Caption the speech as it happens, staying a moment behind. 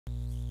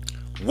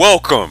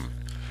Welcome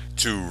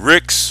to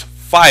Rick's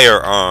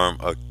Firearm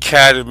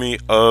Academy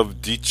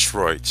of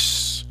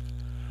Detroit's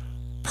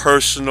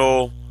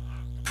Personal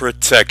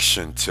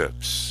Protection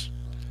Tips.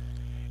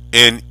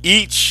 In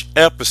each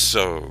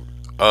episode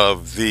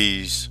of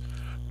these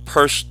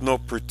personal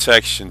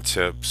protection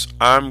tips,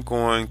 I'm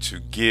going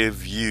to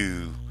give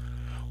you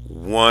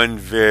one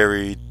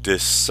very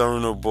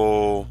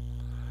discernible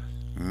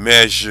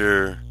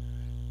measure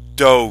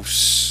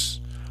dose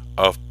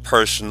of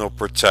personal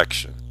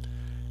protection.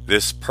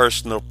 This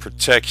personal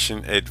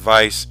protection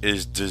advice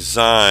is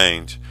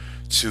designed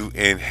to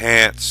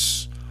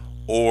enhance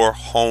or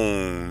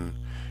hone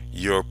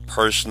your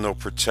personal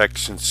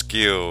protection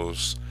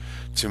skills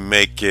to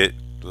make it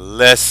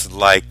less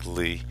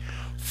likely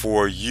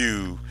for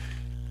you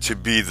to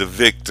be the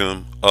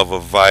victim of a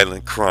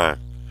violent crime.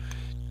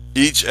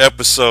 Each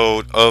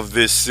episode of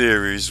this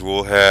series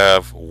will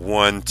have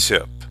one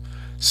tip.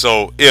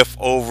 So if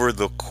over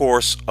the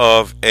course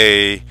of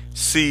a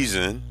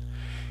season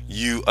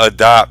you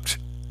adopt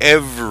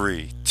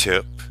every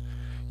tip,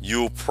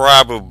 you'll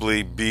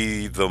probably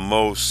be the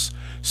most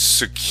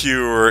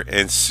secure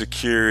and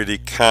security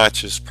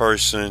conscious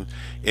person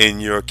in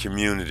your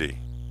community.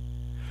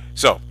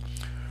 So,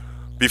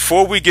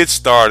 before we get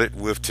started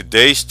with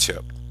today's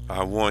tip,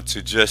 I want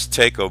to just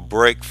take a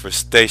break for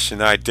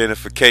station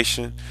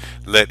identification.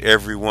 Let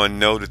everyone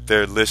know that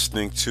they're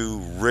listening to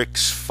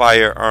Rick's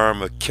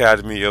Firearm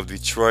Academy of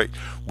Detroit.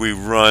 We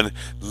run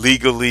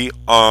Legally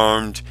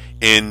Armed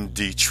in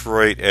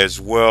Detroit as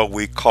well.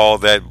 We call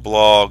that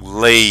blog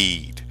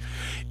LAID.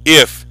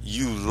 If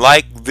you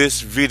like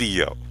this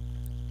video,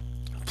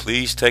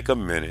 please take a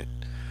minute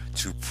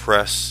to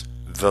press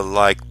the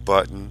like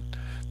button,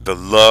 the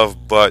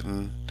love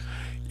button.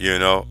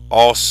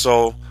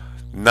 Also,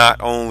 not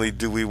only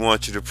do we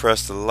want you to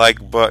press the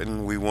like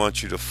button, we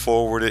want you to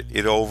forward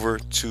it over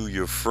to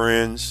your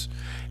friends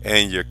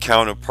and your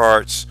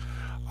counterparts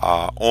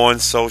on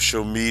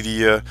social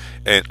media.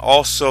 And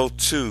also,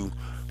 too,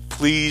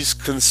 please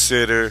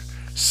consider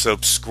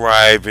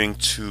subscribing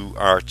to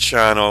our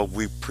channel.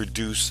 We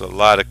produce a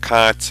lot of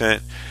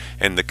content,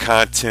 and the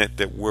content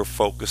that we're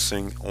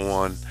focusing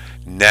on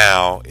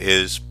now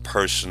is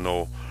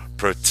personal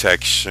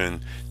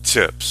protection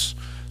tips.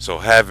 So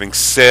having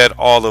said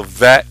all of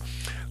that,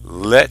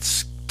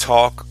 let's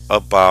talk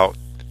about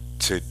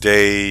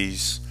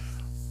today's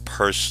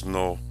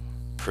personal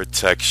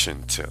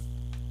protection tip.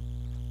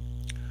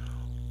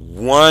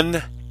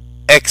 One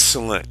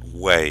excellent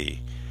way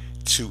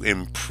to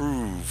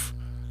improve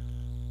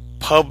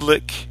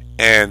public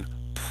and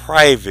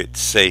private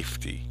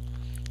safety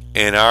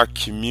in our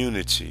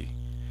community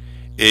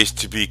is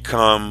to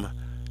become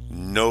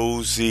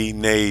nosy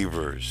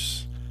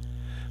neighbors,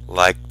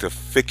 like the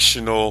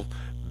fictional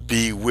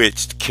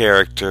Bewitched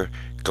character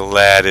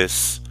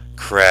Gladys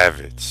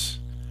Kravitz.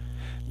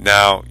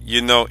 Now,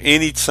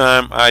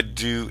 anytime I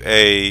do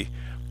a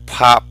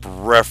pop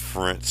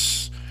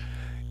reference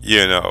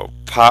in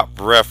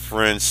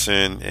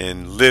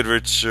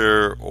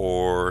literature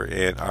or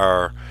in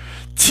our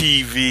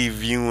TV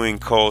viewing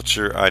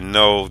culture, I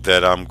know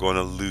that I'm going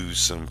to lose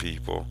some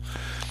people.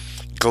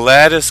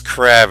 Gladys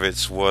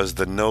Kravitz was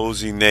the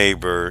nosy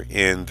neighbor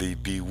in the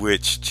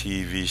Bewitched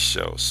TV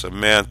show.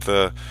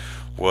 Samantha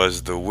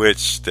was the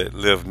witch that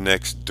lived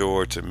next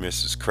door to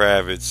Mrs.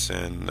 Kravitz,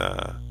 and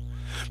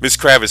Miss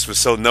Kravitz was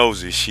so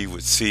nosy she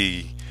would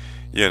see,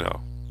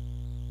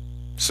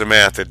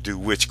 Samantha do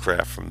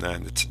witchcraft from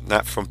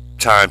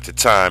time to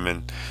time,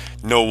 and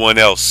no one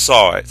else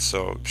saw it,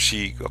 so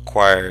she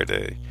acquired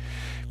a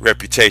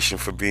reputation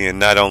for being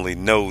not only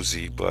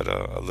nosy but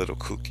a little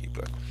kooky.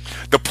 But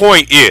the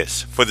point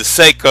is, for the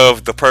sake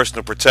of the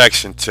personal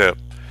protection tip,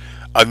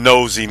 a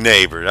nosy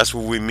neighbor, that's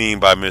what we mean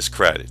by Miss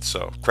Kravitz.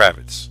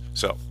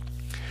 So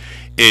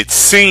it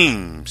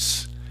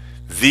seems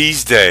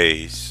these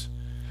days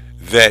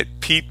that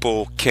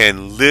people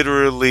can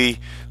literally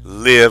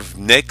live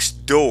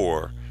next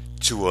door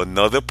to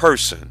another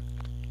person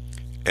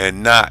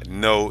and not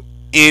know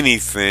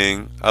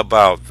anything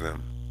about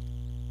them.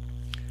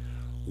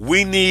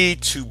 We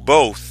need to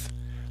both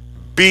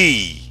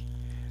be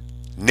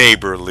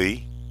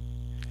neighborly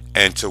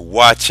and to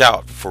watch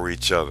out for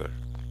each other.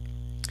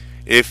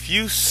 If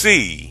you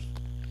see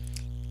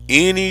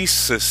any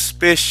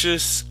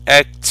suspicious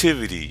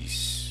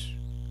activities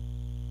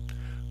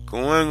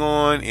going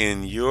on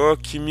in your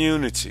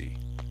community,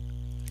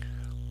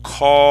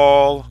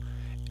 call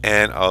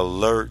and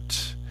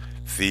alert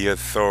the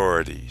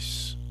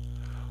authorities.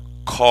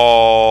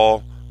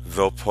 Call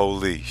the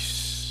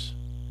police.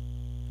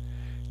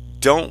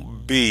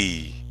 Don't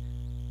be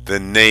the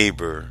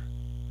neighbor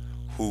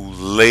who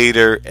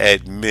later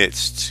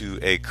admits to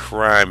a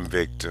crime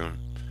victim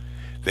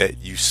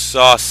that you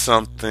saw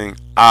something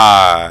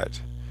odd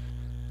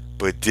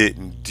but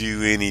didn't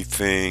do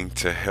anything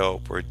to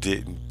help or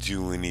didn't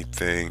do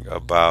anything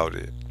about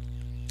it.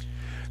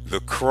 The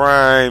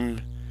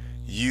crime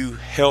you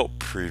help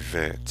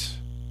prevent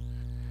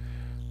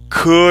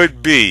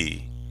could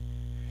be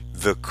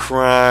the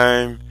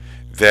crime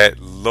that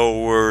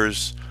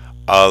lowers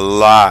a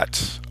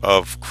lot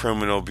of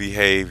criminal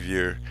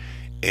behavior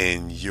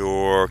in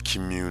your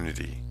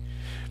community.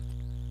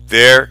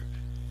 There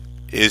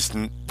is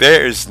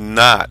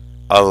not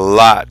a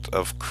lot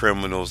of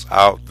criminals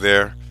out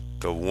there.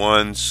 The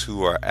ones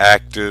who are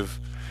active,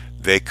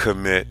 they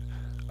commit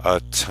a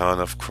ton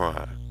of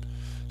crime.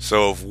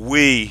 So if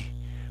we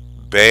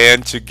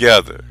band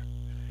together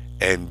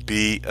and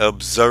be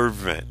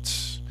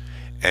observant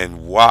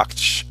and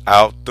watch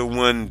out the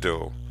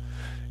window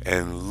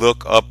and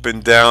look up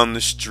and down the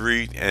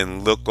street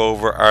and look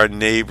over our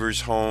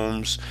neighbors'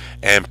 homes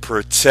and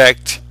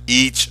protect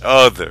each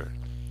other,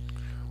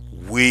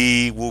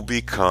 we will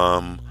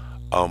become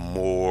a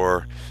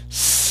more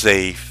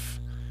safe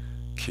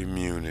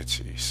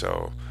community.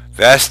 So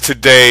that's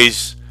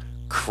today's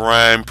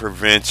crime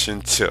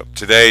prevention tip.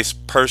 Today's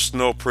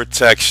personal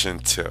protection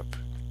tip.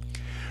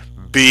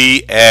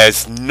 Be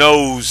as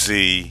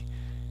nosy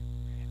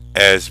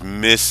as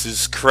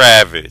Mrs.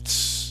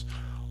 Kravitz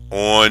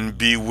on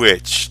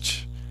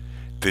Bewitched,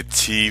 the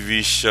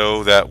TV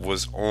show that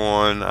was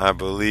on, I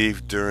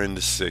believe, during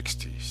the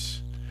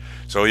 60s.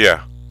 So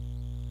yeah,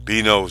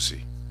 be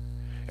nosy.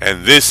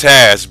 And this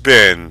has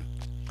been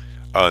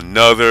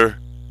another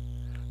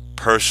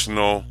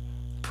personal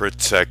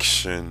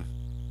protection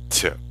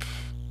tip.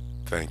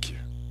 Thank you.